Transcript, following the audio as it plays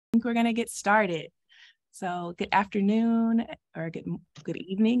think we're going to get started. So good afternoon or good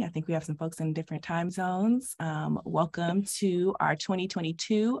evening. I think we have some folks in different time zones. Welcome to our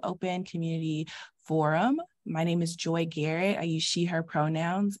 2022 Open Community Forum. My name is Joy Garrett. I use she, her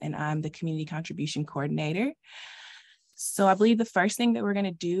pronouns, and I'm the Community Contribution Coordinator. So I believe the first thing that we're going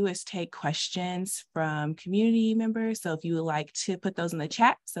to do is take questions from community members. So if you would like to put those in the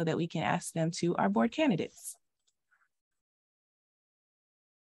chat so that we can ask them to our board candidates.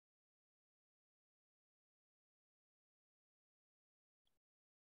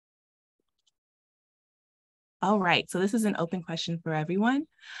 All right, so this is an open question for everyone.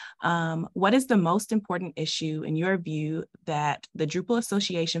 What is the most important issue in your view that the Drupal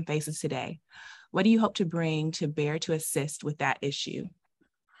Association faces today? What do you hope to bring to bear to assist with that issue?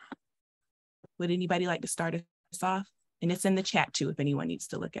 Would anybody like to start us off? And it's in the chat too, if anyone needs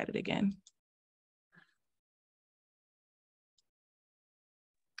to look at it again.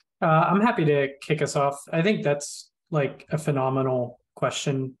 I'm happy to kick us off. I think that's like a phenomenal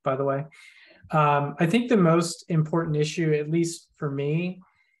question, by the way. I think the most important issue, at least for me,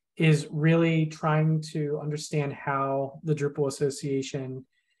 is really trying to understand how the Drupal Association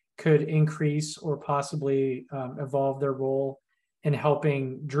could increase or possibly evolve their role in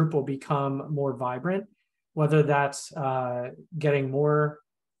helping Drupal become more vibrant, whether that's getting more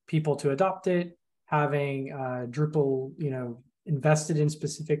people to adopt it, having Drupal, invested in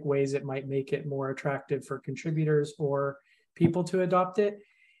specific ways that might make it more attractive for contributors or people to adopt it.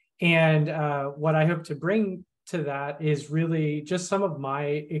 And what I hope to bring to that is really just some of my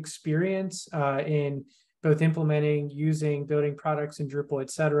experience in both implementing, using, building products in Drupal,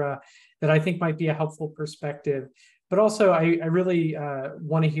 et cetera, that I think might be a helpful perspective. But also, I really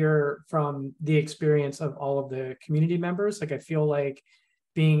want to hear from the experience of all of the community members. Like, I feel like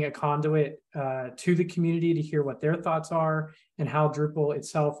being a conduit to the community to hear what their thoughts are and how Drupal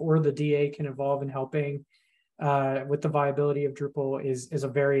itself or the DA can evolve in helping with the viability of Drupal is a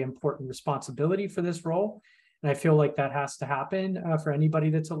very important responsibility for this role. And I feel like that has to happen for anybody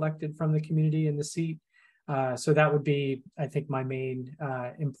that's elected from the community in the seat. So that would be, I think, my main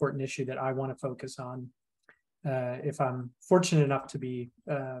important issue that I want to focus on if I'm fortunate enough to be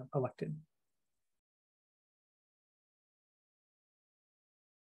elected.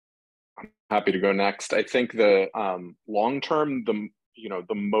 I'm happy to go next. I think the long-term,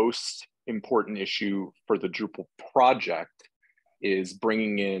 the most important issue for the Drupal project is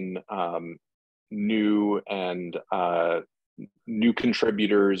bringing in new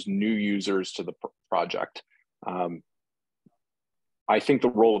contributors, new users to the project. I think the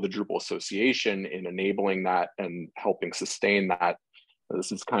role of the Drupal Association in enabling that and helping sustain that,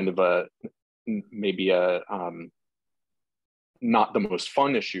 this is kind of maybe not the most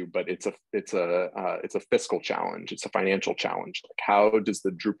fun issue, but it's a fiscal challenge. It's a financial challenge. Like, how does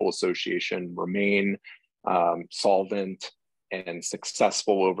the Drupal Association remain solvent and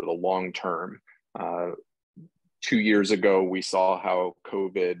successful over the long term? 2 years ago, we saw how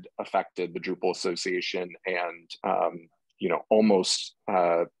COVID affected the Drupal Association and almost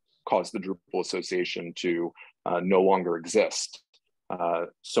caused the Drupal Association to no longer exist.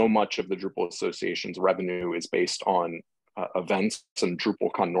 So much of the Drupal Association's revenue is based on events and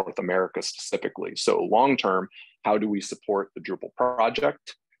DrupalCon North America specifically. So long term, how do we support the Drupal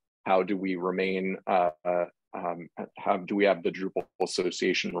project? How do we remain, how do we have the Drupal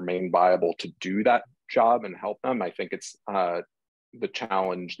Association remain viable to do that job and help them? I think it's the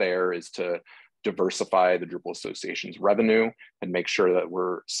challenge there is to diversify the Drupal Association's revenue and make sure that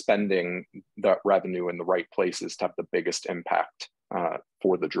we're spending that revenue in the right places to have the biggest impact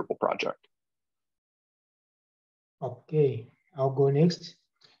for the Drupal project. Okay, I'll go next.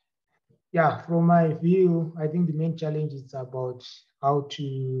 Yeah, from my view, I think the main challenge is about how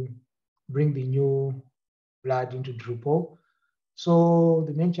to bring the new blood into Drupal. So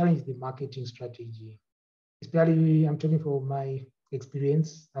the main challenge is the marketing strategy. Especially, I'm talking from my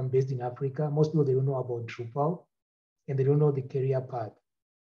experience. I'm based in Africa. Most people, they don't know about Drupal and they don't know the career path.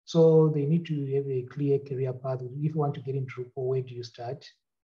 So they need to have a clear career path. If you want to get in Drupal, where do you start?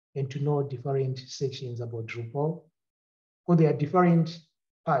 And to know different sections about Drupal. Because there are different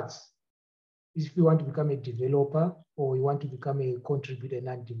paths. If you want to become a developer or you want to become a contributor and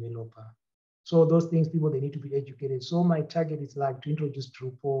non-developer. So those things, people, they need to be educated. So my target is like to introduce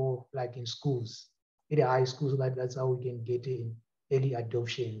Drupal like in schools, in the high schools, like that's how we can get in early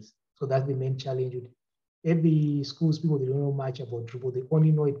adoptions. So that's the main challenge. At the schools, people, they don't know much about Drupal. They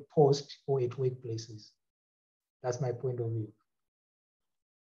only know it post or at workplaces. That's my point of view.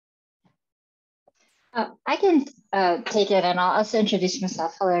 I can take it, and I'll also introduce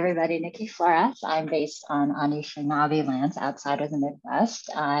myself. Hello, everybody. Nikki Flores. I'm based on Anishinaabe lands outside of the Midwest.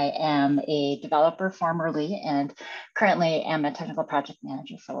 I am a developer formerly, and currently am a technical project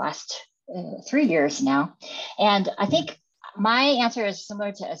manager for the last 3 years now. And I think my answer is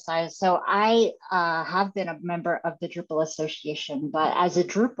similar to Esaya's. So I have been a member of the Drupal Association, but as a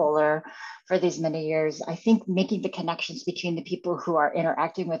Drupaler for these many years, I think making the connections between the people who are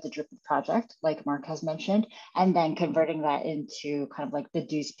interacting with the Drupal project, like Mark has mentioned, and then converting that into kind of like the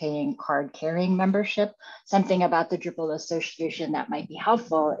dues paying card carrying membership. Something about the Drupal Association that might be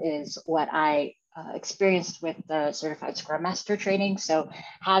helpful is what I experienced with the certified Scrum Master training. So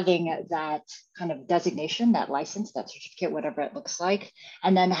having that kind of designation, that license, that certificate, whatever it looks like,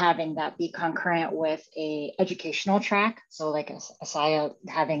 and then having that be concurrent with a educational track. So like Esaya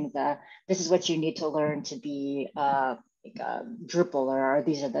having this is what you need to learn to be like a Drupal, or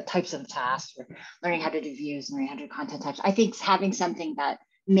these are the types of tasks, or learning how to do views, learning how to do content types. I think having something that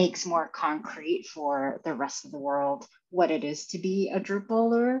makes more concrete for the rest of the world what it is to be a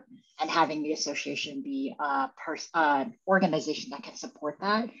Drupaler, and having the association be an organization that can support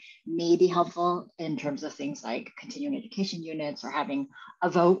that may be helpful in terms of things like continuing education units, or having a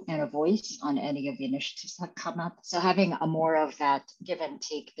vote and a voice on any of the initiatives that come up. So having a more of that give and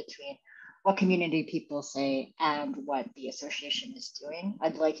take between what community people say and what the association is doing.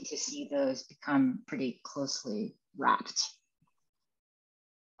 I'd like to see those become pretty closely wrapped.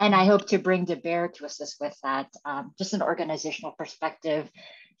 And I hope to bring to bear to assist with that, just an organizational perspective,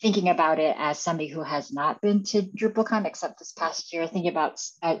 thinking about it as somebody who has not been to DrupalCon except this past year, thinking about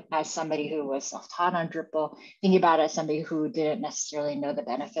as somebody who was self-taught on Drupal, thinking about it as somebody who didn't necessarily know the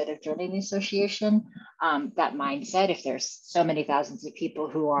benefit of joining the association, that mindset, if there's so many thousands of people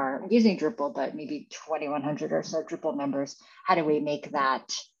who are using Drupal, but maybe 2,100 or so Drupal members, how do we make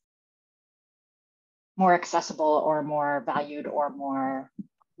that more accessible or more valued or more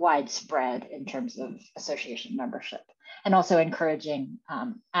widespread in terms of association membership, and also encouraging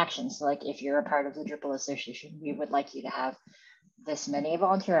actions. So like if you're a part of the Drupal Association, we would like you to have this many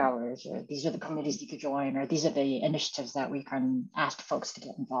volunteer hours, or these are the communities you could join, or these are the initiatives that we can ask folks to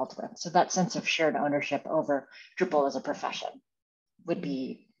get involved with. So that sense of shared ownership over Drupal as a profession would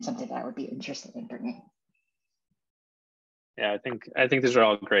be something that I would be interested in bringing. Yeah, I think these are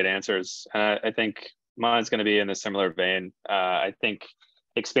all great answers. I think mine's going to be in a similar vein. I think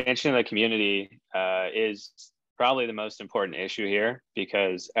expansion of the community is probably the most important issue here,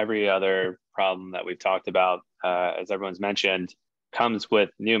 because every other problem that we've talked about, as everyone's mentioned, comes with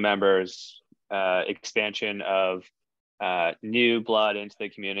new members, expansion of new blood into the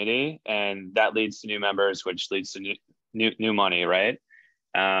community, and that leads to new members, which leads to new money, right?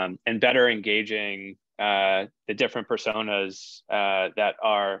 And better engaging the different personas that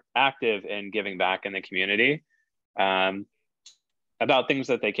are active in giving back in the community. About things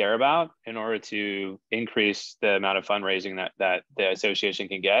that they care about, in order to increase the amount of fundraising that the association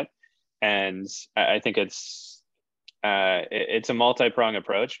can get. And I think it's a multi-pronged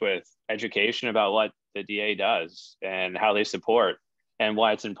approach with education about what the DA does and how they support, and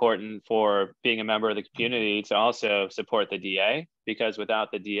why it's important for being a member of the community to also support the DA, because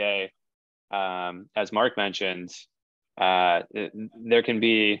without the DA, as Mark mentioned, there can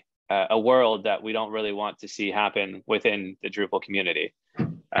be a world that we don't really want to see happen within the Drupal community.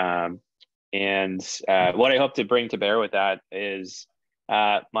 And what I hope to bring to bear with that is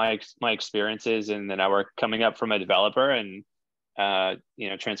my experiences in the network, coming up from a developer and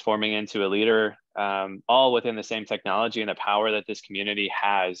transforming into a leader, all within the same technology, and the power that this community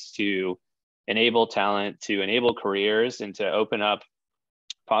has to enable talent, to enable careers, and to open up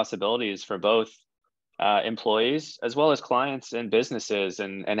possibilities for both employees as well as clients and businesses,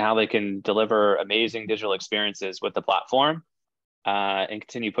 and how they can deliver amazing digital experiences with the platform, and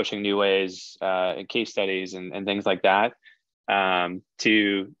continue pushing new ways and case studies and things like that,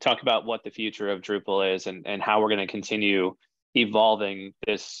 to talk about what the future of Drupal is, and how we're going to continue evolving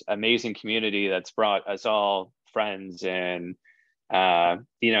this amazing community that's brought us all friends and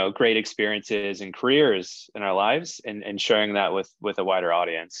great experiences and careers in our lives, and sharing that with a wider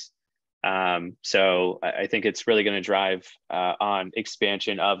audience. So I think it's really going to drive on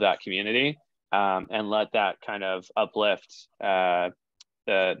expansion of that community, and let that kind of uplift the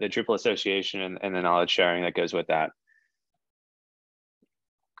Drupal Association and the knowledge sharing that goes with that.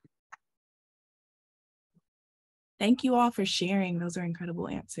 Thank you all for sharing. Those are incredible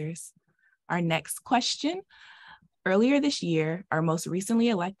answers. Our next question. Earlier this year, our most recently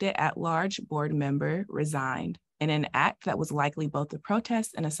elected at-large board member resigned. in an act that was likely both a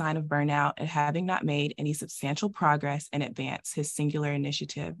protest and a sign of burnout at having not made any substantial progress in advance his singular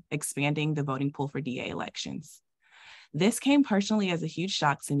initiative, expanding the voting pool for DA elections. This came personally as a huge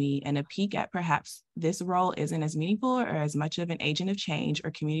shock to me and a peek at perhaps this role isn't as meaningful or as much of an agent of change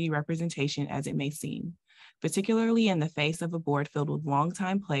or community representation as it may seem, particularly in the face of a board filled with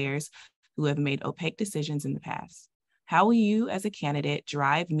longtime players who have made opaque decisions in the past. How will you as a candidate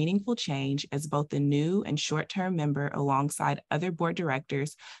drive meaningful change as both the new and short-term member alongside other board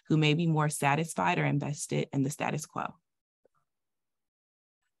directors who may be more satisfied or invested in the status quo?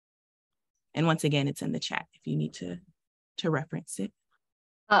 And once again, it's in the chat if you need to reference it.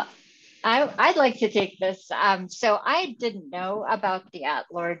 I'd like to take this. So I didn't know about the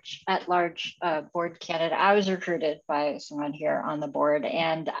at-large board candidate. I was recruited by someone here on the board,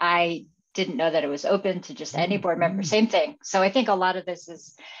 and I didn't know that it was open to just any board member, same thing. So I think a lot of this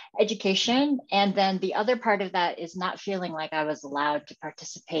is education. And then the other part of that is not feeling like I was allowed to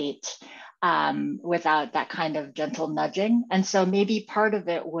participate without that kind of gentle nudging. And so maybe part of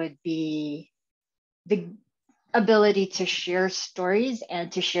it would be the ability to share stories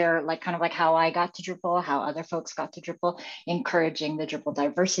and to share kind of how I got to Drupal, how other folks got to Drupal, encouraging the Drupal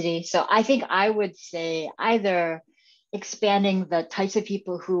diversity. So I think I would say either expanding the types of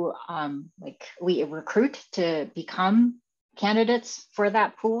people who we recruit to become candidates for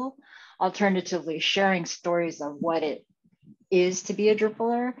that pool, alternatively sharing stories of what it is to be a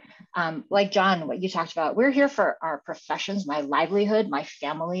Drupaler. Like John, what you talked about, we're here for our professions, my livelihood, my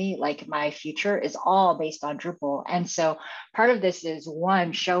family, my future is all based on Drupal. And so part of this is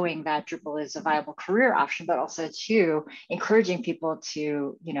one, showing that Drupal is a viable career option, but also two, encouraging people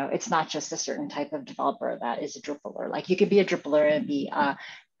to, it's not just a certain type of developer that is a Drupaler. You could be a Drupaler and be a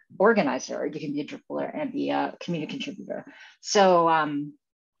organizer, or you can be a Drupaler and be a community contributor. So,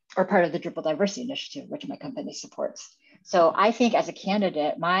 or part of the Drupal Diversity Initiative, which my company supports. So I think as a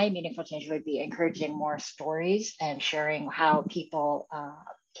candidate, my meaningful change would be encouraging more stories and sharing how people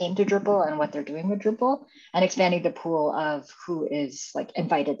came to Drupal and what they're doing with Drupal, and expanding the pool of who is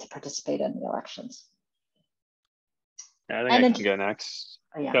invited to participate in the elections. Yeah, I think I can go next.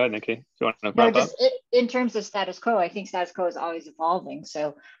 Yeah. Go ahead, Nikki. Do you want to wrap up? In terms of status quo, I think status quo is always evolving.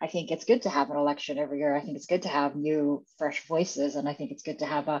 So I think it's good to have an election every year. I think it's good to have new, fresh voices. And I think it's good to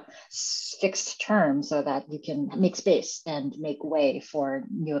have a fixed term so that you can make space and make way for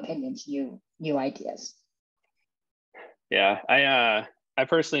new opinions, new ideas. Yeah, I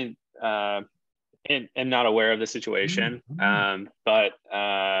personally am not aware of the situation, but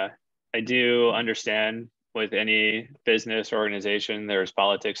I do understand with any business organization, there's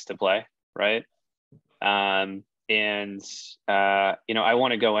politics to play, right? I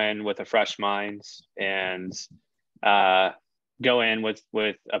want to go in with a fresh mind and go in with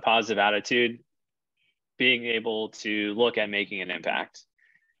a positive attitude, being able to look at making an impact.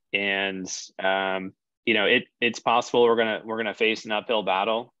 And it's possible we're gonna face an uphill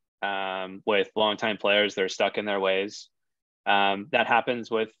battle with longtime players that are stuck in their ways. That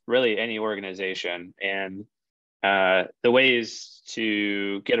happens with really any organization, and the ways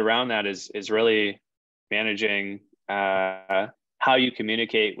to get around that is really managing how you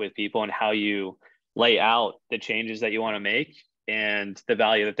communicate with people and how you lay out the changes that you want to make and the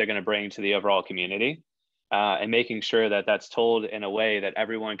value that they're going to bring to the overall community, and making sure that that's told in a way that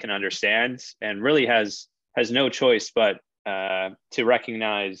everyone can understand and really has no choice but to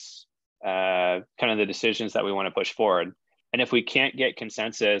recognize kind of the decisions that we want to push forward. And if we can't get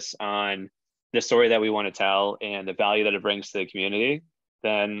consensus on the story that we want to tell and the value that it brings to the community,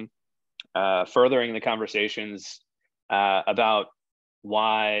 then furthering the conversations about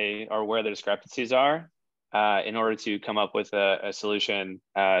why or where the discrepancies are in order to come up with a solution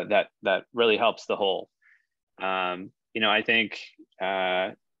that really helps the whole. I think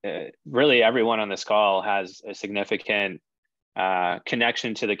really everyone on this call has a significant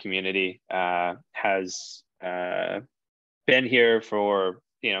connection to the community, has been here for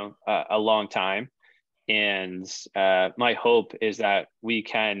a long time, and my hope is that we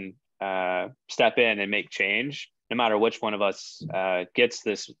can step in and make change, no matter which one of us gets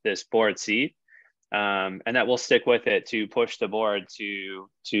this board seat, and that we'll stick with it to push the board to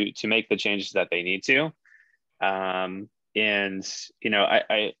make the changes that they need to. I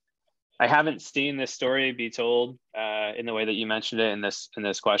haven't seen this story be told in the way that you mentioned it in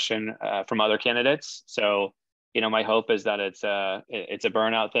this question from other candidates. So my hope is that it's a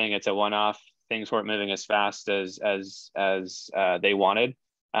burnout thing. It's a one-off. Things weren't moving as fast as they wanted.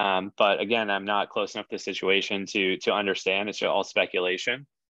 But again, I'm not close enough to the situation to understand. It's all speculation,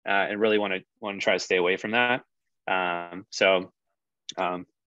 and really want to try to stay away from that.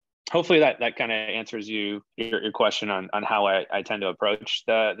 hopefully that kind of answers your question on how I tend to approach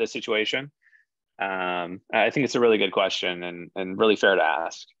the situation. I think it's a really good question and really fair to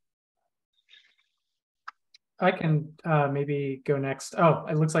ask. I can maybe go next. Oh,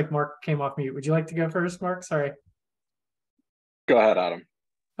 it looks like Mark came off mute. Would you like to go first, Mark? Sorry. Go ahead, Adam.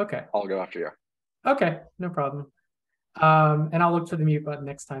 Okay. I'll go after you. Okay, no problem. And I'll look for the mute button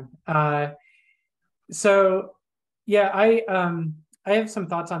next time. So yeah, I have some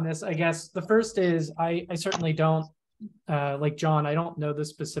thoughts on this. I guess the first is I certainly don't, like John, I don't know the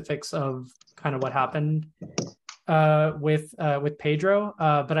specifics of kind of what happened with Pedro,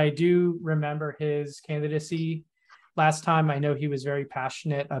 but I do remember his candidacy last time. I know he was very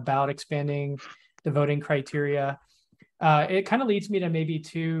passionate about expanding the voting criteria. It kind of leads me to maybe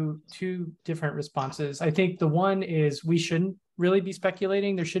two different responses. I think the one is we shouldn't really be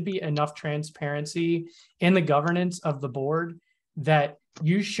speculating. There should be enough transparency in the governance of the board that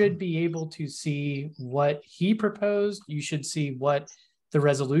you should be able to see what he proposed. You should see what the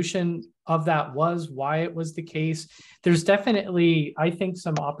resolution of that was, why it was the case. There's definitely, I think,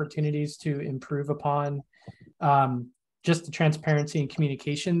 some opportunities to improve upon just the transparency and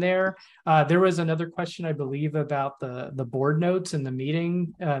communication there. There was another question, I believe, about the board notes and the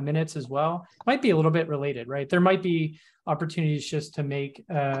meeting minutes as well. Might be a little bit related, right? There might be opportunities just to make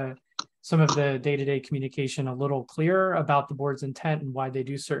some of the day-to-day communication a little clearer about the board's intent and why they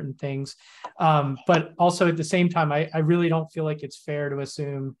do certain things. But also at the same time, I really don't feel like it's fair to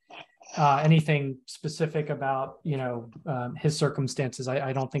assume anything specific about, his circumstances.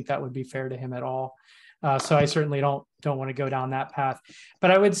 I don't think that would be fair to him at all. So I certainly don't want to go down that path.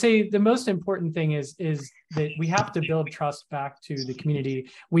 But I would say the most important thing is that we have to build trust back to the community.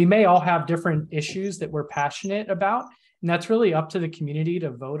 We may all have different issues that we're passionate about, and that's really up to the community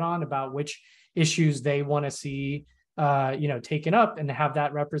to vote on about which issues they want to see, taken up and have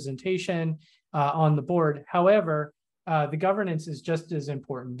that representation on the board. However, the governance is just as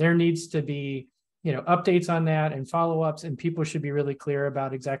important. There needs to be updates on that and follow-ups, and people should be really clear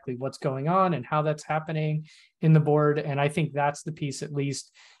about exactly what's going on and how that's happening in the board. And I think that's the piece, at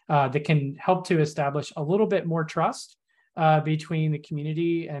least, that can help to establish a little bit more trust between the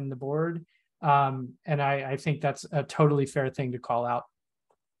community and the board. And I think that's a totally fair thing to call out.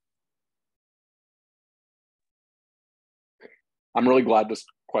 I'm really glad this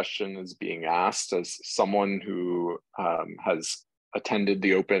question is being asked as someone who has attended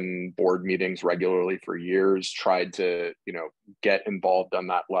the open board meetings regularly for years, tried to, get involved on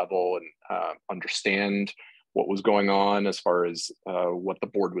that level and understand what was going on as far as what the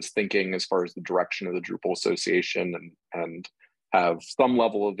board was thinking, as far as the direction of the Drupal Association, and have some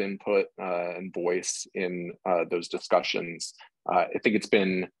level of input and voice in those discussions. I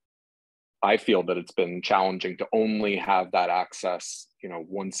feel that it's been challenging to only have that access,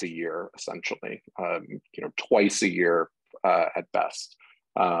 once a year, essentially, twice a year at best.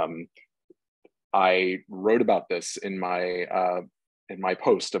 I wrote about this in my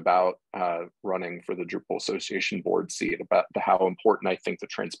post about running for the Drupal Association board seat, about how important I think the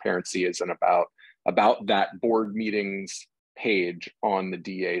transparency is, and about that board meetings page on the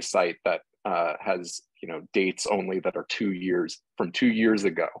DA site that has dates only that are 2 years from 2 years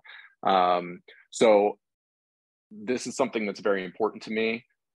ago. So this is something that's very important to me.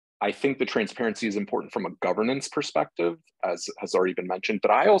 I think the transparency is important from a governance perspective, as has already been mentioned, but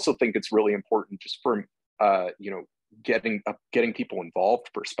I also think it's really important just from getting people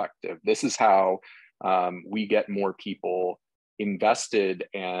involved perspective. This is how we get more people invested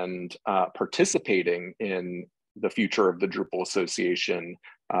and participating in the future of the Drupal Association.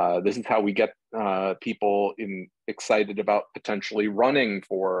 This is how we get people excited about potentially running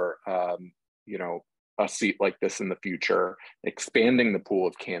for a seat like this in the future, expanding the pool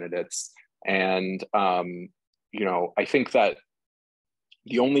of candidates. And I think that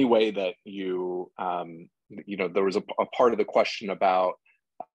the only way that there was a part of the question about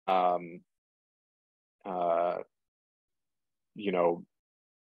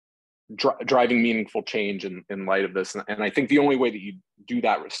driving meaningful change in light of this. And I think the only way that you do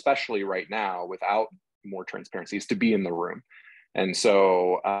that, especially right now, without more transparency, is to be in the room. And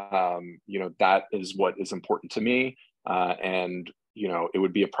so, that is what is important to me. And, it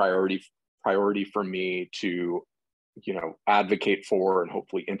would be a priority for me to, advocate for and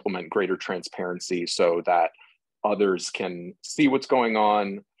hopefully implement greater transparency so that others can see what's going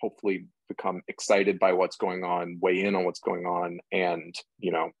on, hopefully become excited by what's going on, weigh in on what's going on, and,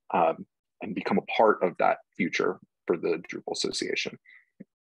 and become a part of that future for the Drupal Association.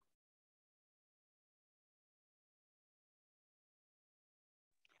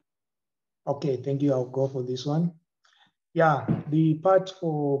 Okay, thank you. I'll go for this one. Yeah, the part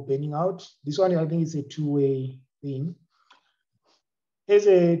for burning out, this one I think is a two-way thing.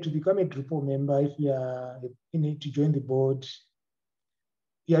 To become a Drupal member, if you need to join the board,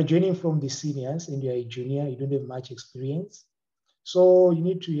 you are joining from the seniors and you are a junior, you don't have much experience. So you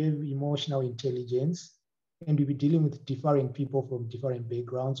need to have emotional intelligence, and you'll be dealing with different people from different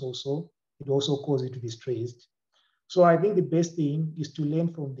backgrounds also. It also causes you to be stressed. So I think the best thing is to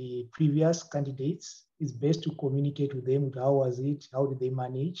learn from the previous candidates. It's best to communicate with them. How was it? How did they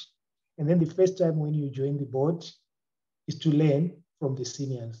manage? And then the first time when you join the board is to learn from the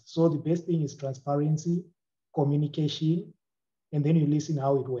seniors. So the best thing is transparency, communication, and then you listen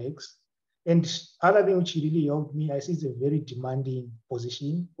how it works. And other thing which really helped me, I see it's a very demanding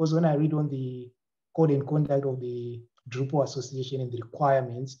position, because when I read on the code and conduct of the Drupal Association and the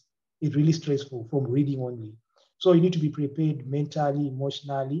requirements, it's really stressful from reading only. So you need to be prepared mentally,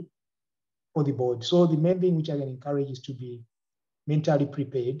 emotionally for the board. So the main thing which I can encourage is to be mentally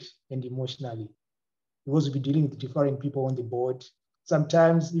prepared and emotionally, because you'll be dealing with different people on the board.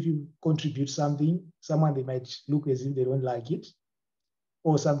 Sometimes if you contribute something, someone they might look as if they don't like it,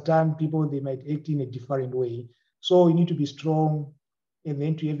 or sometimes people they might act in a different way. So you need to be strong, and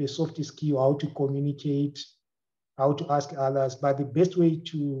then to have a soft skill, how to communicate, how to ask others. But the best way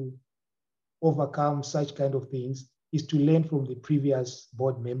to overcome such kind of things is to learn from the previous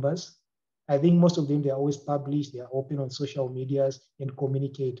board members. I think most of them, they're always published, they're open on social medias and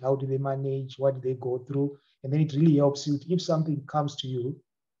communicate. How do they manage? What do they go through? And then it really helps you. If something comes to you,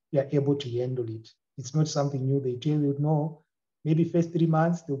 you're able to handle it. It's not something new. They tell you, no, maybe first 3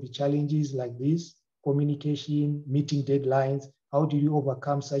 months, there'll be challenges like this, communication, meeting deadlines. How do you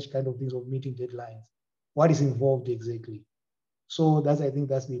overcome such kind of things of meeting deadlines? What is involved exactly? So I think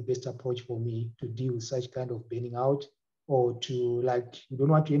that's the best approach for me to deal with such kind of burning out, or to you don't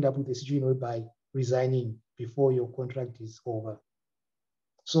want to end up with a situation by resigning before your contract is over.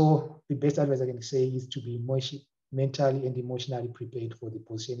 So the best advice I can say is to be mentally and emotionally prepared for the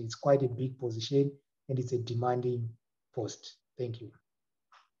position. It's quite a big position and it's a demanding post. Thank you.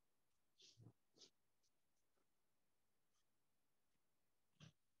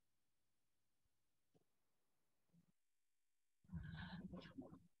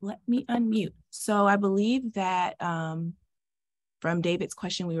 Let me unmute. So I believe that from David's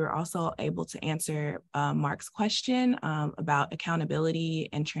question, we were also able to answer Mark's question about accountability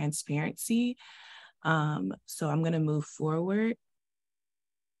and transparency. So I'm going to move forward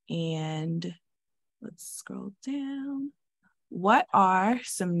and let's scroll down. What are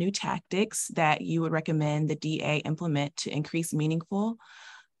some new tactics that you would recommend the DA implement to increase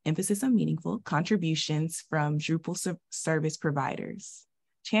emphasis on meaningful contributions from Drupal service providers?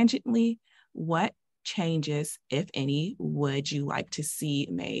 Tangentially, what changes, if any, would you like to see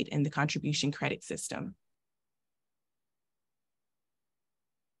made in the contribution credit system?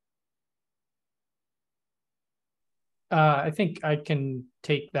 I think I can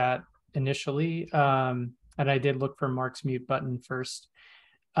take that initially. And I did look for Mark's mute button first.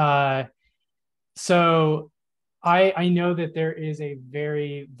 So I know that there is a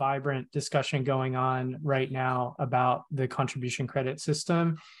very vibrant discussion going on right now about the contribution credit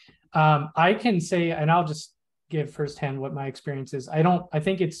system. I can say, and I'll just give firsthand what my experience is. I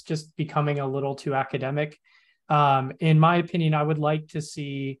think it's just becoming a little too academic. In my opinion, I would like to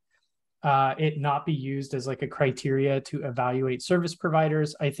see it not be used as like a criteria to evaluate service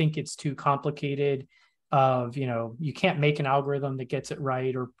providers. I think it's too complicated. You can't make an algorithm that gets it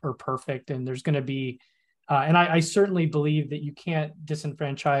right or perfect, and there's going to be and I certainly believe that you can't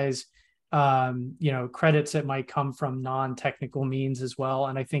disenfranchise credits that might come from non-technical means as well.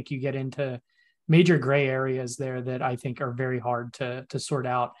 And I think you get into major gray areas there that I think are very hard to sort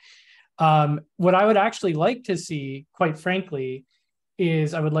out. What I would actually like to see, quite frankly,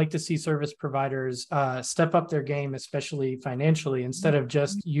 is I would like to see service providers step up their game, especially financially, instead of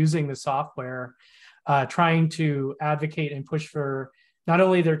just using the software, trying to advocate and push for not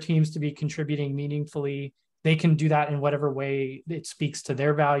only their teams to be contributing meaningfully. They can do that in whatever way it speaks to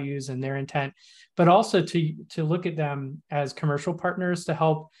their values and their intent, but also to look at them as commercial partners to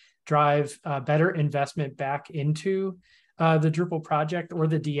help drive better investment back into the Drupal project or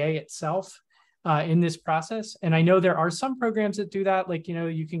the DA itself in this process. And I know there are some programs that do that, like,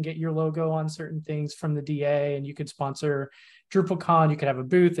 you can get your logo on certain things from the DA, and you could sponsor DrupalCon, you could have a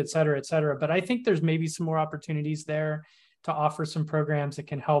booth, et cetera, et cetera. But I think there's maybe some more opportunities there to offer some programs that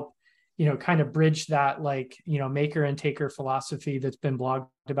can help kind of bridge that maker and taker philosophy that's been blogged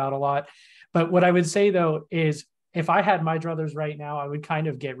about a lot. But what I would say though is if I had my druthers right now, I would kind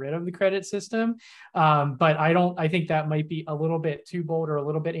of get rid of the credit system. But I think that might be a little bit too bold or a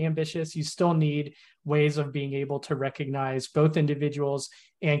little bit ambitious. You still need ways of being able to recognize both individuals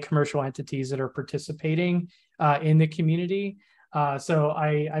and commercial entities that are participating in the community. So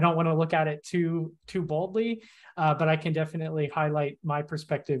I don't want to look at it too boldly, but I can definitely highlight my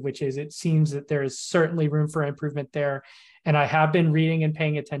perspective, which is it seems that there is certainly room for improvement there. And I have been reading and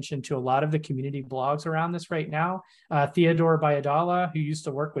paying attention to a lot of the community blogs around this right now. Theodore Bayadala, who used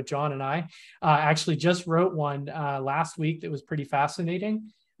to work with John and I, actually just wrote one last week that was pretty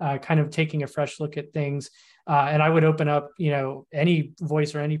fascinating, kind of taking a fresh look at things. And I would open up, any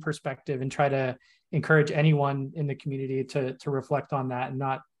voice or any perspective and try to encourage anyone in the community to reflect on that and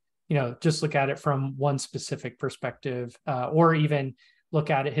not, just look at it from one specific perspective, or even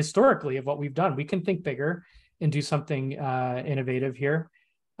look at it historically of what we've done. We can think bigger and do something innovative here.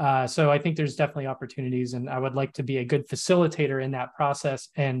 So I think there's definitely opportunities, and I would like to be a good facilitator in that process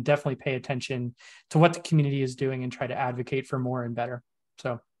and definitely pay attention to what the community is doing and try to advocate for more and better.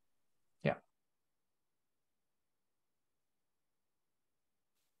 So, yeah.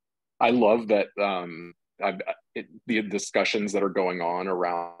 I love that the discussions that are going on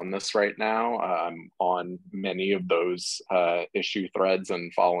around this right now, on many of those issue threads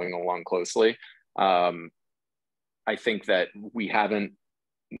and following along closely. I think that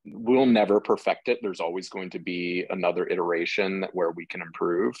we'll never perfect it. There's always going to be another iteration where we can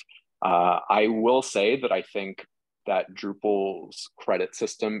improve. I will say that I think that Drupal's credit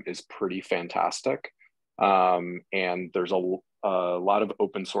system is pretty fantastic. And there's a lot of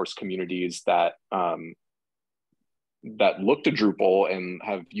open source communities that look to Drupal and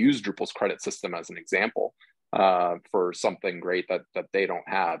have used Drupal's credit system as an example for something great that they don't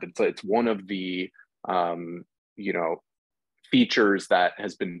have. It's one of the features that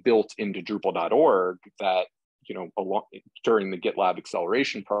has been built into Drupal.org that, during the GitLab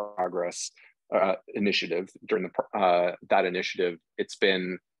acceleration progress initiative, during that initiative, it's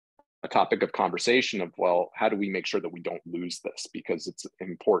been a topic of conversation of, well, how do we make sure that we don't lose this? Because it's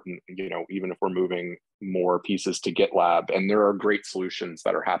important, even if we're moving more pieces to GitLab, and there are great solutions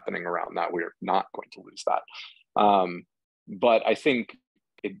that are happening around that, we're not going to lose that. But I think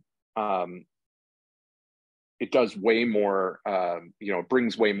it does way more,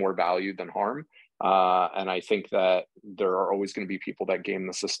 brings way more value than harm. And I think that there are always going to be people that game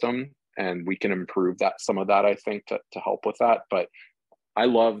the system, and we can improve some of that, I think, to help with that. But I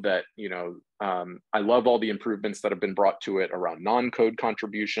love that, I love all the improvements that have been brought to it around non-code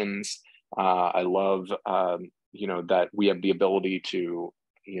contributions. I love, that we have the ability to,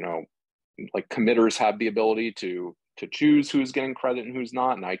 like committers have the ability to choose who's getting credit and who's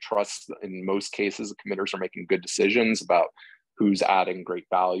not. And I trust in most cases, the committers are making good decisions about who's adding great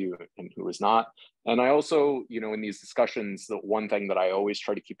value and who is not. And I also, in these discussions, the one thing that I always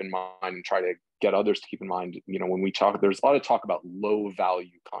try to keep in mind and try to get others to keep in mind, when we talk, there's a lot of talk about low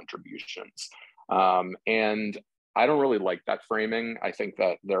value contributions. And I don't really like that framing. I think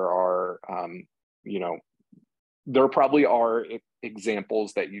that there are, there probably are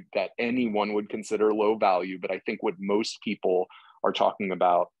examples that anyone would consider low value, but I think what most people are talking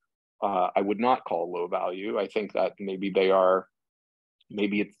about, I would not call low value. I think that maybe they're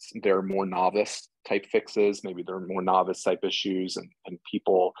more novice type fixes, maybe they're more novice type issues, and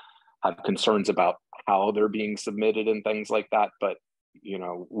people have concerns about how they're being submitted and things like that. But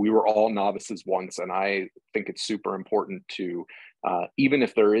we were all novices once, and I think it's super important to, even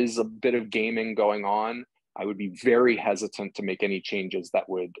if there is a bit of gaming going on, I would be very hesitant to make any changes that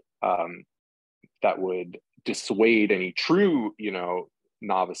would dissuade any true,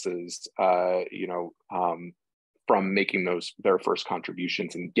 novices, from making their first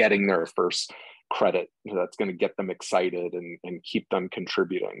contributions and getting their first credit. That's going to get them excited and keep them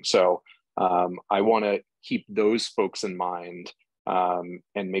contributing. So I want to keep those folks in mind,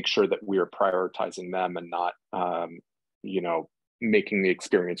 and make sure that we are prioritizing them and not, making the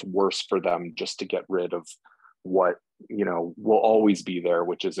experience worse for them just to get rid of what will always be there,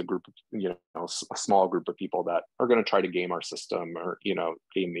 which is a group of, a small group of people that are going to try to game our system or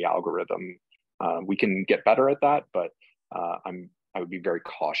game the algorithm. We can get better at that, but I would be very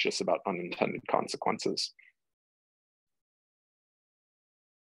cautious about unintended consequences.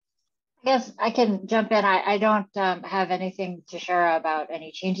 I guess I can jump in. I don't have anything to share about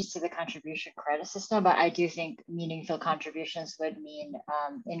any changes to the contribution credit system, but I do think meaningful contributions would mean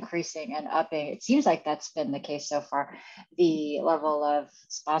increasing and upping. It seems like that's been the case so far. The level of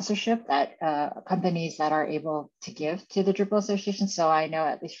sponsorship that companies that are able to give to the Drupal Association. So I know,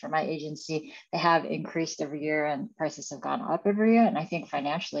 at least for my agency, they have increased every year and prices have gone up every year. And I think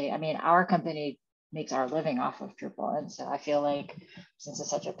financially, I mean, our company makes our living off of Drupal. And so I feel like since it's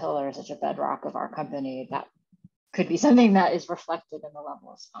such a pillar, such a bedrock of our company, that could be something that is reflected in the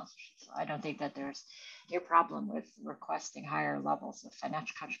level of sponsorship. So I don't think that there's a problem with requesting higher levels of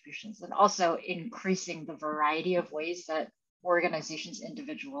financial contributions, and also increasing the variety of ways that organizations,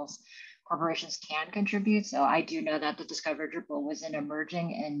 individuals, corporations can contribute. So I do know that the Discover Drupal was an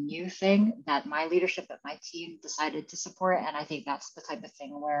emerging and new thing that my leadership at my team decided to support. And I think that's the type of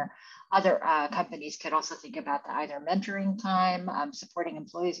thing where other companies could also think about either mentoring time, supporting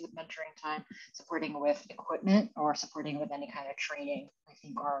employees with mentoring time, supporting with equipment, or supporting with any kind of training. I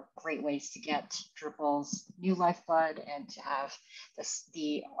think are great ways to get Drupal's new lifeblood and to have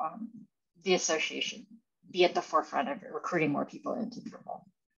the association be at the forefront of recruiting more people into Drupal.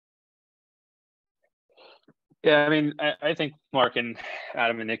 Yeah, I mean, I think Mark and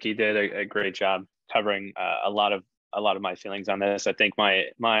Adam and Nikki did a great job covering a lot of my feelings on this. I think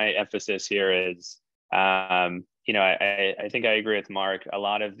my emphasis here is, you know, I think I agree with Mark. A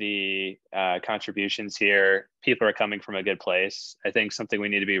lot of the contributions here, people are coming from a good place. I think something we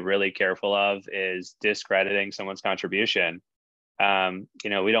need to be really careful of is discrediting someone's contribution. You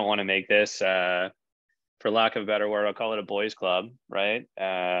know, we don't want to make this, for lack of a better word, I'll call it a boys' club, right?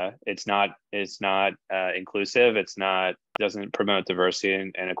 It's not inclusive. Doesn't promote diversity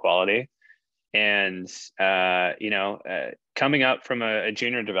and equality. And you know, coming up from a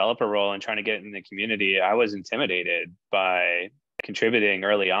junior developer role and trying to get in the community, I was intimidated by contributing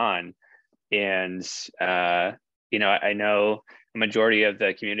early on. And you know, I know the majority of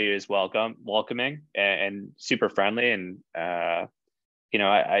the community is welcoming and super friendly, and you know,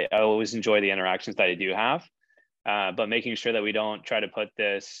 I always enjoy the interactions that I do have, but making sure that we don't try to put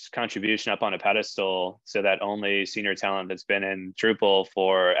this contribution up on a pedestal so that only senior talent that's been in Drupal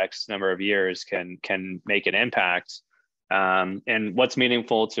for X number of years can make an impact. And what's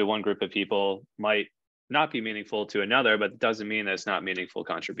meaningful to one group of people might not be meaningful to another, but it doesn't mean that it's not meaningful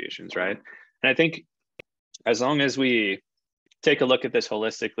contributions, right? And I think as long as we take a look at this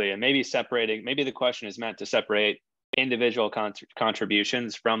holistically and maybe the question is meant to separate individual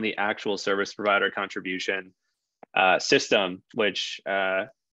contributions from the actual service provider contribution system, which I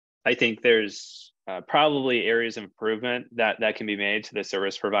think there's probably areas of improvement that can be made to the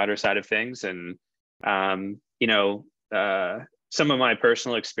service provider side of things. And you know, some of my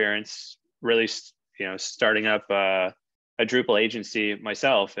personal experience really, you know, starting up a Drupal agency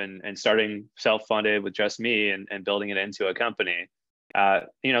myself and starting self-funded with just me and building it into a company.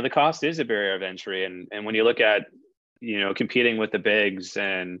 You know, the cost is a barrier of entry, and when you look at, you know, competing with the bigs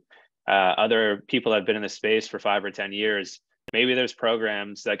and other people that have been in the space for 5 or 10 years, maybe there's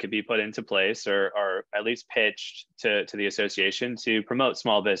programs that could be put into place or at least pitched to the association to promote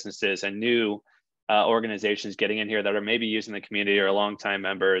small businesses and new organizations getting in here that are maybe using the community or longtime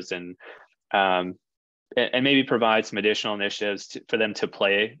members, and maybe provide some additional initiatives for them to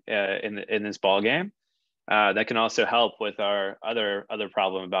play in this ball game. That can also help with our other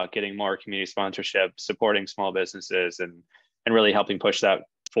problem about getting more community sponsorship, supporting small businesses, and really helping push that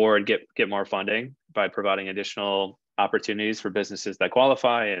forward, get more funding by providing additional opportunities for businesses that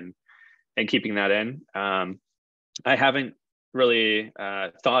qualify and keeping that in. I haven't really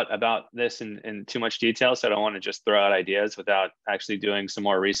thought about this in too much detail, so I don't want to just throw out ideas without actually doing some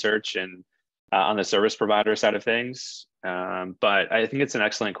more research and on the service provider side of things. But I think it's an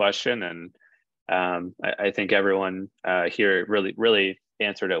excellent question, and I think everyone here really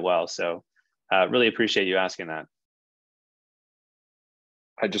answered it well. So really appreciate you asking that.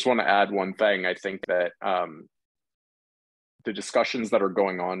 I just want to add one thing. I think that the discussions that are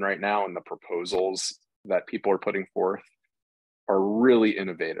going on right now and the proposals that people are putting forth are really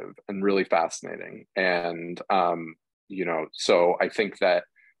innovative and really fascinating. And, you know, so I think that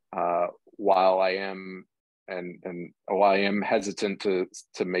while I am while I am hesitant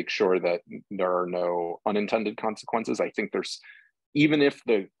to make sure that there are no unintended consequences, I think there's, even if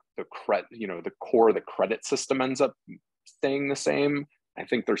the core of the credit system ends up staying the same, I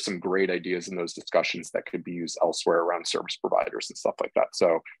think there's some great ideas in those discussions that could be used elsewhere around service providers and stuff like that.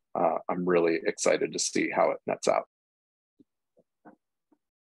 So I'm really excited to see how it nets out.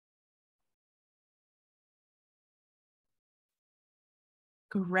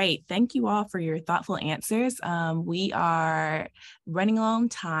 Great. Thank you all for your thoughtful answers. We are running on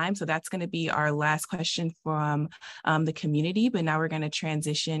time, so that's going to be our last question from the community, but now we're going to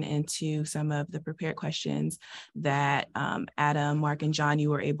transition into some of the prepared questions that Adam, Mark, and John,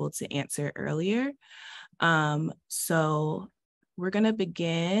 you were able to answer earlier. So we're going to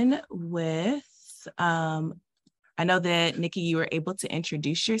begin with, I I know that, Nikki, you were able to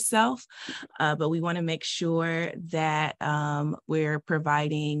introduce yourself, but we want to make sure that we're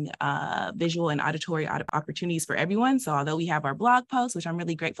providing visual and auditory opportunities for everyone. So although we have our blog post, which I'm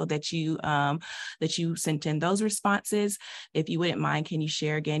really grateful that you sent in those responses, if you wouldn't mind, can you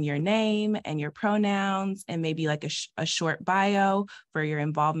share again your name and your pronouns and maybe like a short bio for your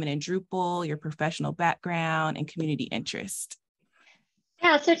involvement in Drupal, your professional background, and community interest?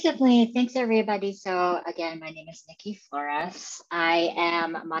 Yeah, certainly. Thanks, everybody. So again, my name is Nikki Flores. I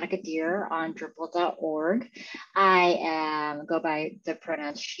am Monica Deer on Drupal.org. I go by the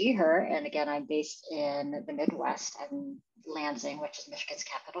pronouns she, her, and again, I'm based in the Midwest. I'm Lansing, which is Michigan's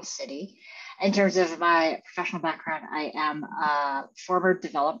capital city. In terms of my professional background, I am a former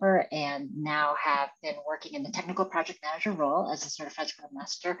developer and now have been working in the technical project manager role as a certified Scrum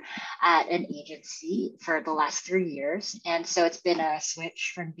Master at an agency for the last 3 years. And so it's been a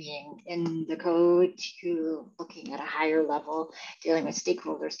switch from being in the code to looking at a higher level, dealing with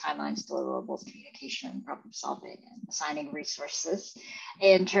stakeholders, timelines, deliverables, communication, problem solving, and assigning resources.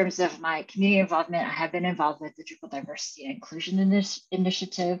 In terms of my community involvement, I have been involved with the Drupal Diversity and Inclusion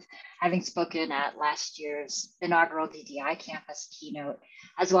Initiative, having spoken at last year's inaugural DDI campus keynote,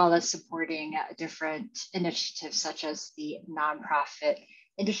 as well as supporting different initiatives such as the nonprofit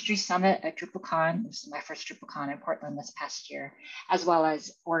Industry Summit at DrupalCon. This is my first DrupalCon in Portland this past year, as well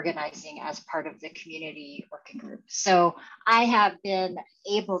as organizing as part of the community working group. So I have been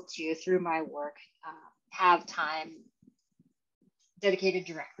able to, through my work, have time dedicated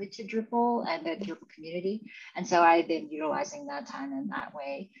directly to Drupal and the Drupal community. And so I've been utilizing that time in that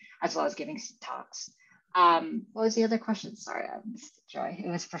way, as well as giving some talks. What was the other question? Sorry, I missed it, Joy. It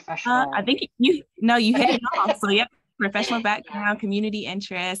was professional. I think you hit it all. So yeah, professional background, community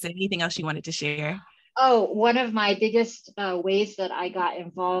interest, and anything else you wanted to share. Oh, one of my biggest ways that I got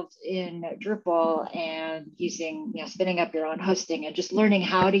involved in Drupal and using, spinning up your own hosting and just learning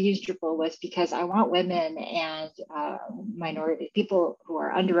how to use Drupal was because I want women and minority people who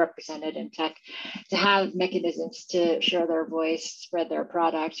are underrepresented in tech to have mechanisms to share their voice, spread their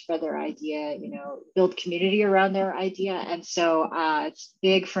product, spread their idea, build community around their idea. And so it's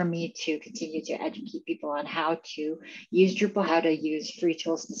big for me to continue to educate people on how to use Drupal, how to use free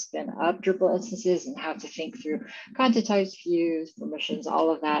tools to spin up Drupal instances, and how to think through content types, views, permissions,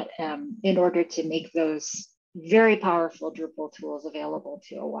 all of that in order to make those very powerful Drupal tools available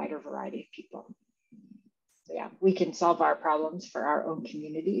to a wider variety of people. So yeah, we can solve our problems for our own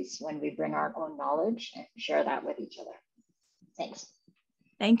communities when we bring our own knowledge and share that with each other. Thanks.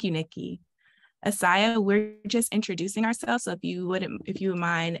 Thank you, Nikki. Esaya, we're just introducing ourselves. So if you would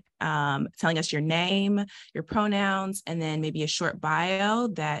mind telling us your name, your pronouns, and then maybe a short bio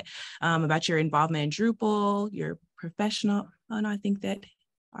that about your involvement in Drupal, your professional. Oh no, I think that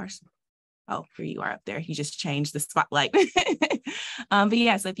here you are up there. You just changed the spotlight. But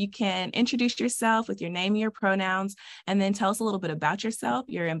yeah, so if you can introduce yourself with your name and your pronouns, and then tell us a little bit about yourself,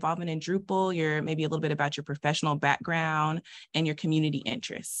 your involvement in Drupal, maybe a little bit about your professional background and your community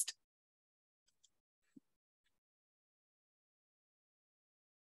interest.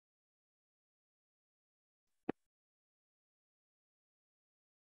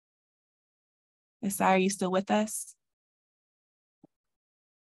 Esaya, are you still with us?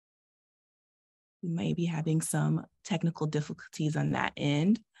 We may be having some technical difficulties on that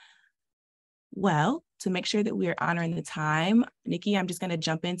end. Well, to make sure that we are honoring the time, Nikki, I'm just going to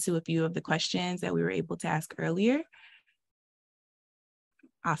jump into a few of the questions that we were able to ask earlier.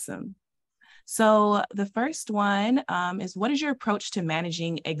 Awesome. So the first one is, what is your approach to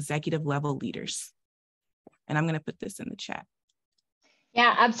managing executive level leaders? And I'm going to put this in the chat.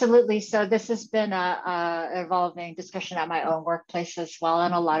 Yeah, absolutely. So this has been a evolving discussion at my own workplace as well.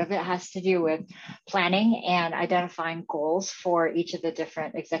 And a lot of it has to do with planning and identifying goals for each of the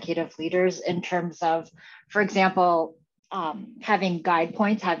different executive leaders in terms of, for example, having guide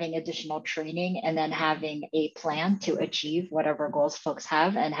points, having additional training, and then having a plan to achieve whatever goals folks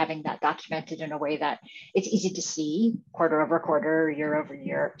have, and having that documented in a way that it's easy to see quarter over quarter, year over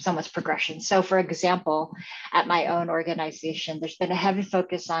year, someone's progression. So for example, at my own organization, there's been a heavy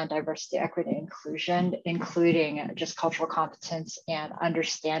focus on diversity, equity, and inclusion, including just cultural competence and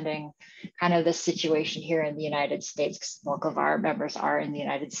understanding kind of the situation here in the United States, because the bulk of our members are in the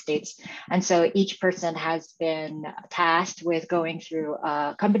United States. And so each person has been tasked with going through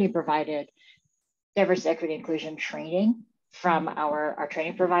company provided diversity, equity, inclusion training from our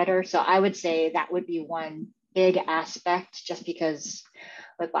training provider. So I would say that would be one big aspect, just because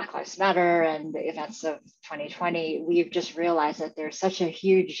with Black Lives Matter and the events of 2020, we've just realized that there's such a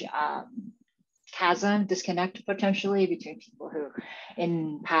huge disconnect potentially between people who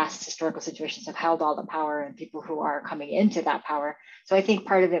in past historical situations have held all the power and people who are coming into that power. So I think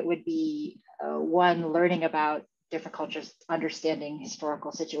part of it would be one, learning about different cultures, understanding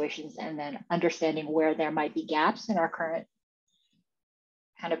historical situations, and then understanding where there might be gaps in our current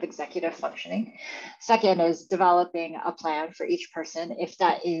kind of executive functioning. Second is developing a plan for each person. If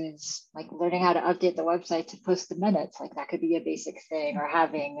that is like learning how to update the website to post the minutes, like that could be a basic thing, or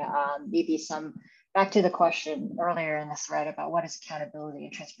having maybe some, back to the question earlier in this thread about what does accountability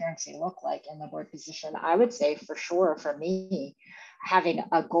and transparency look like in the board position, I would say for sure for me, having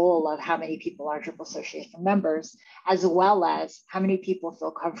a goal of how many people are Drupal Association members, as well as how many people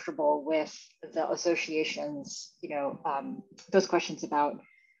feel comfortable with the association's, those questions about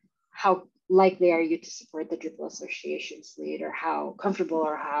how likely are you to support the Drupal Association's lead, or how comfortable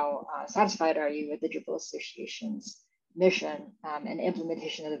or how satisfied are you with the Drupal Association's mission and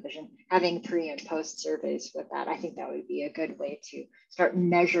implementation of the vision. Having pre and post surveys with that, I think that would be a good way to start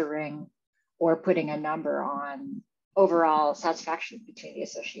measuring or putting a number on overall satisfaction between the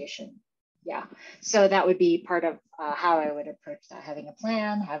association. Yeah, so that would be part of how I would approach that, having a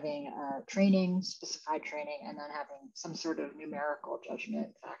plan, having training, specified training, and then having some sort of numerical judgment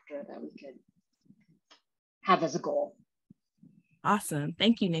factor that we could have as a goal. Awesome.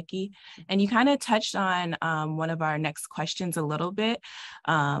 Thank you, Nikki. And you kind of touched on one of our next questions a little bit.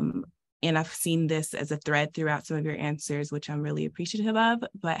 And I've seen this as a thread throughout some of your answers, which I'm really appreciative of.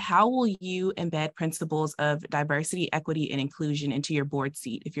 But how will you embed principles of diversity, equity, and inclusion into your board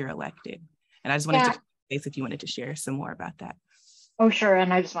seat if you're elected? And I just wanted to space if you wanted to share some more about that. Oh, sure.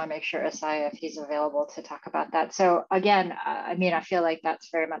 And I just want to make sure Esaya, if he's available to talk about that. So again, I feel like that's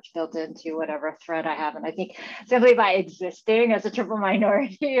very much built into whatever thread I have. And I think simply by existing as a triple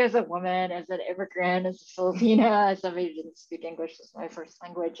minority, as a woman, as an immigrant, as a Filipina, as somebody who didn't speak English as my first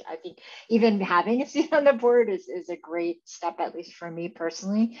language, I think even having a seat on the board is a great step, at least for me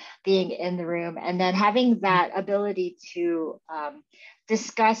personally, being in the room. And then having that ability to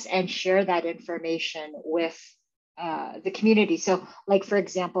discuss and share that information with the community. So like, for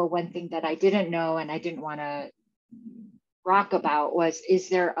example, one thing that I didn't know and I didn't want to rock about was, is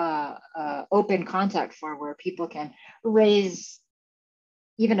there a open contact form where people can raise,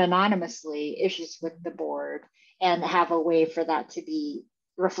 even anonymously, issues with the board and have a way for that to be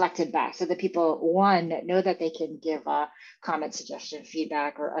reflected back, so that people, one, know that they can give comment, suggestion,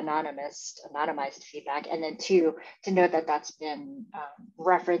 feedback, or anonymized feedback, and then two, to know that that's been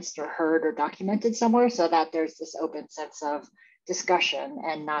referenced or heard or documented somewhere, so that there's this open sense of discussion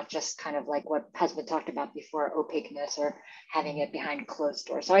and not just kind of like what has been talked about before, opaqueness or having it behind closed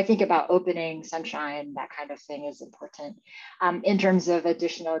doors. So I think about opening, sunshine, that kind of thing is important. In terms of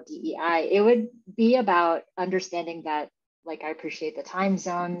additional DEI, it would be about understanding that, like, I appreciate the time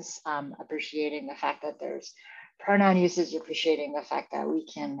zones, appreciating the fact that there's pronoun usage, appreciating the fact that we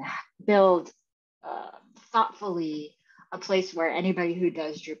can build thoughtfully a place where anybody who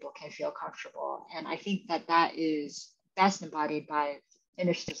does Drupal can feel comfortable. And I think that that is best embodied by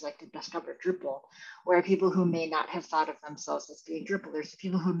initiatives like the Discover Drupal, where people who may not have thought of themselves as being Drupalers,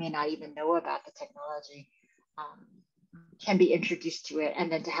 people who may not even know about the technology, can be introduced to it,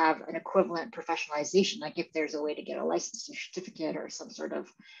 and then to have an equivalent professionalization, like if there's a way to get a license or certificate or some sort of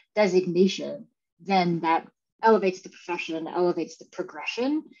designation, then that elevates the profession, elevates the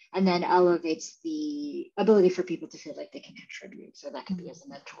progression, and then elevates the ability for people to feel like they can contribute. So that could be as a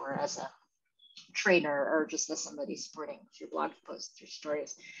mentor, as a trainer, or just as somebody supporting through blog posts, through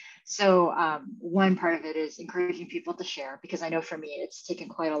stories. So one part of it is encouraging people to share, because I know for me, it's taken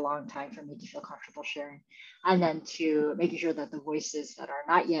quite a long time for me to feel comfortable sharing. And then to making sure that the voices that are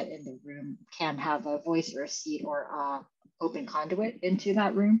not yet in the room can have a voice or a seat or open conduit into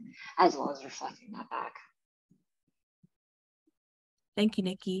that room, as well as reflecting that back. Thank you,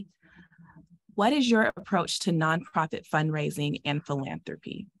 Nikki. What is your approach to nonprofit fundraising and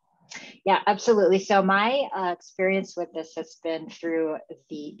philanthropy? Yeah, absolutely. So my experience with this has been through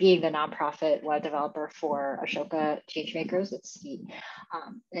being the nonprofit web developer for Ashoka Changemakers. It's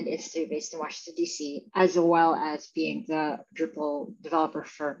an institute based in Washington, D.C., as well as being the Drupal developer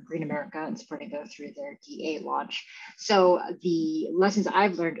for Green America and supporting them through their DA launch. So the lessons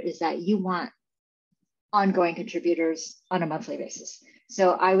I've learned is that you want ongoing contributors on a monthly basis.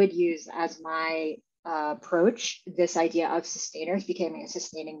 So I would use as my approach this idea of sustainers, becoming a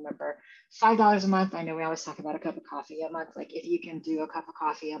sustaining member. $5 a month. I know we always talk about a cup of coffee a month. Like if you can do a cup of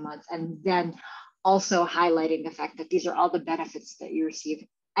coffee a month, and then also highlighting the fact that these are all the benefits that you receive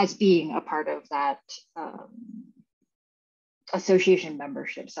as being a part of that association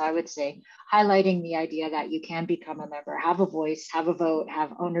membership. So I would say highlighting the idea that you can become a member, have a voice, have a vote,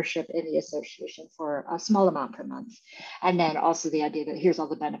 have ownership in the association for a small amount per month. And then also the idea that here's all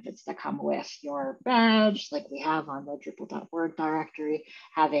the benefits that come with your badge, like we have on the Drupal.org directory,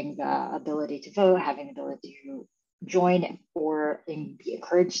 having the ability to vote, having the ability to join or be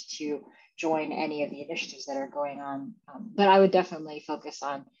encouraged to join any of the initiatives that are going on. But I would definitely focus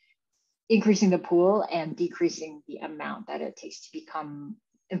on increasing the pool and decreasing the amount that it takes to become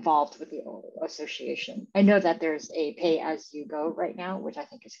involved with the association. I know that there's a pay as you go right now, which I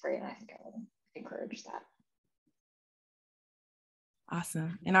think is great. And I think I would encourage that.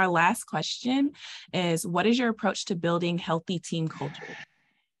 Awesome. And our last question is, what is your approach to building healthy team culture?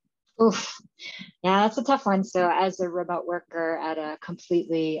 Oof. Yeah, that's a tough one. So as a remote worker at a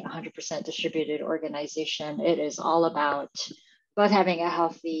completely 100% distributed organization, it is all about both having a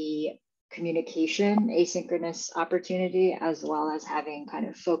healthy communication, asynchronous opportunity, as well as having kind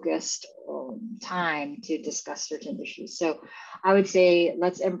of focused time to discuss certain issues. So I would say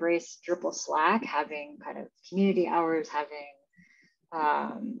let's embrace Drupal Slack, having kind of community hours,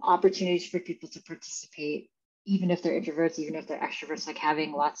 having opportunities for people to participate, even if they're introverts, even if they're extroverts, like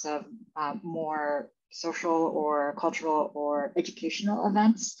having lots of more social or cultural or educational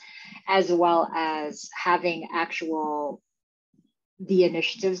events, as well as having the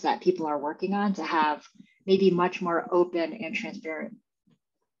initiatives that people are working on to have maybe much more open and transparent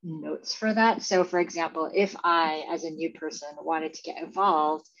notes for that. So for example, if I, as a new person, wanted to get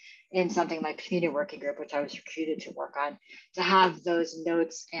involved in something like community working group, which I was recruited to work on, to have those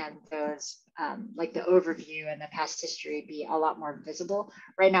notes and those like the overview and the past history be a lot more visible.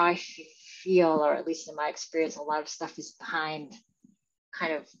 Right now, I feel, or at least in my experience, a lot of stuff is behind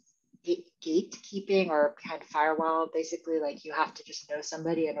kind of gatekeeping or kind of firewall. Basically, like you have to just know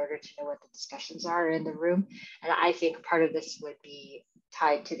somebody in order to know what the discussions are in the room. And I think part of this would be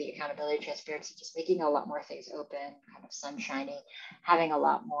tied to the accountability, transparency, just making a lot more things open, kind of sunshiny, having a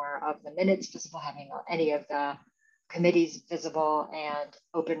lot more of the minutes visible, having any of the committees visible, and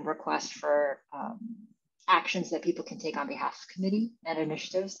open requests for actions that people can take on behalf of committee and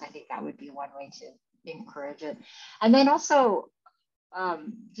initiatives. I think that would be one way to encourage it. And then also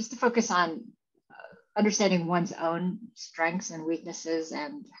just to focus on understanding one's own strengths and weaknesses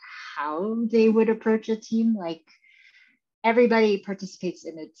and how they would approach a team. Like everybody participates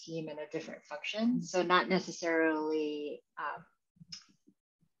in a team in a different function. So not necessarily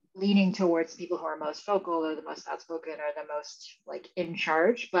leaning towards people who are most vocal or the most outspoken or the most like in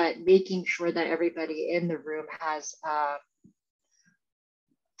charge, but making sure that everybody in the room has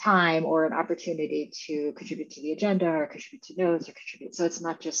time or an opportunity to contribute to the agenda or contribute to notes or contribute. So it's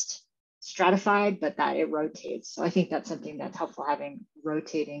not just stratified, but that it rotates. So I think that's something that's helpful, having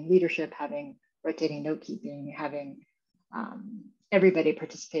rotating leadership, having rotating note keeping, having everybody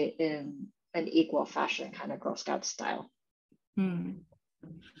participate in an equal fashion, kind of Girl Scout style.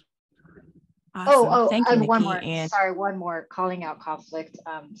 Awesome. Thank you, and Nikki. one more, sorry, one more, calling out conflict.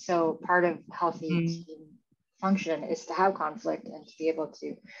 So part of healthy team function is to have conflict and to be able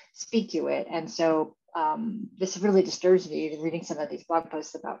to speak to it. And so this really disturbs me reading some of these blog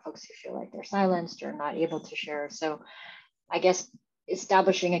posts about folks who feel like they're silenced or not able to share. So I guess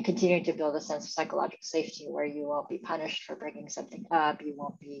establishing and continuing to build a sense of psychological safety where you won't be punished for bringing something up, you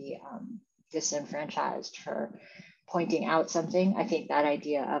won't be disenfranchised for pointing out something. I think that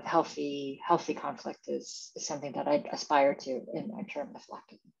idea of healthy conflict is something that I aspire to in my term with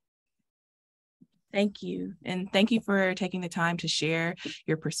Lucky. Thank you. And thank you for taking the time to share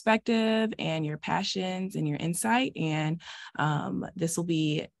your perspective and your passions and your insight. And this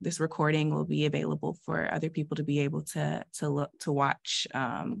recording will be available for other people to be able to watch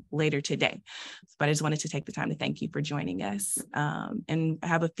later today. But I just wanted to take the time to thank you for joining us. And I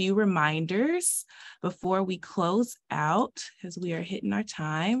have a few reminders before we close out, as we are hitting our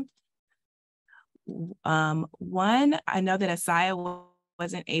time. One, I know that Esaya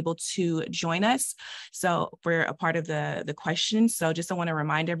wasn't able to join us, so for a part of the question. So just I want to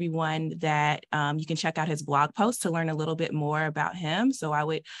remind everyone that you can check out his blog post to learn a little bit more about him. So I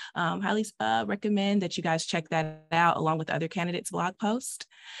would highly recommend that you guys check that out along with other candidates' blog posts.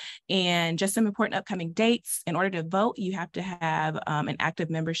 And just some important upcoming dates. In order to vote, you have to have an active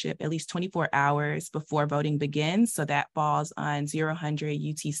membership at least 24 hours before voting begins. So that falls on 0000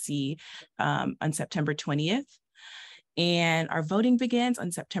 UTC on September 20th. And our voting begins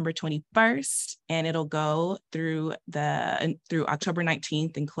on September 21st, and it'll go through October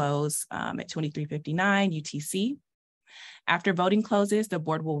 19th and close at 23:59 UTC. After voting closes, the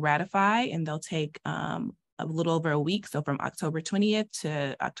board will ratify, and they'll take a little over a week, so from October 20th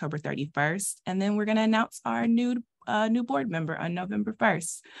to October 31st. And then we're going to announce our new new board member on November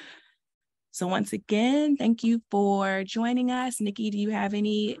 1st. So once again, thank you for joining us. Nikki, do you have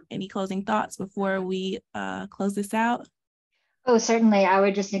any closing thoughts before we close this out? Oh, certainly. I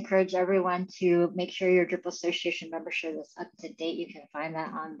would just encourage everyone to make sure your Drupal Association membership is up to date. You can find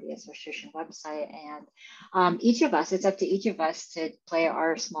that on the association website. And each of us, it's up to each of us to play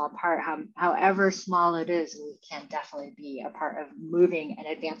our small part. However small it is, we can definitely be a part of moving and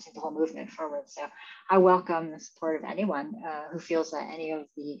advancing the whole movement forward. So I welcome the support of anyone who feels that any of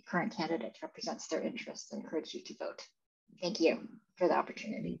the current candidates represents their interests and encourage you to vote. Thank you for the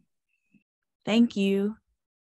opportunity. Thank you.